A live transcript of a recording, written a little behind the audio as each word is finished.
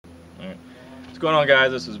Alright. What's going on,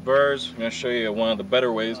 guys? This is Burrs. I'm going to show you one of the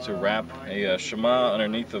better ways to wrap a Shemagh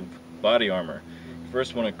underneath of body armor. You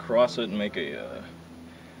first want to cross it and make a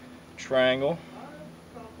triangle.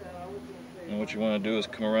 And what you want to do is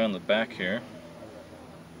come around the back here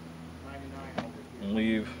and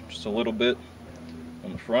leave just a little bit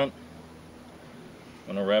on the front.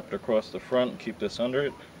 I'm going to wrap it across the front and keep this under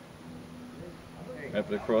it.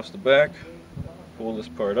 Wrap it across the back. Pull this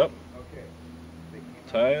part up.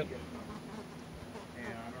 Tie it.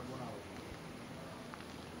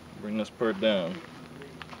 Bring this part down.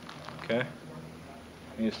 Okay?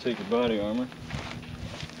 You just take your body armor.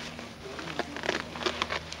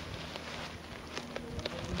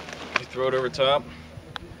 You throw it over top.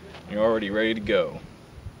 You're already ready to go.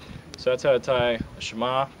 So that's how to tie a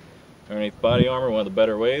Shemagh underneath body armor, one of the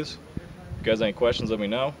better ways. If you guys have any questions, let me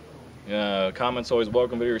know. Comments always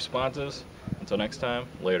welcome, video responses. Until next time,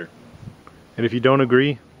 later. And if you don't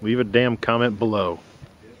agree, leave a damn comment below.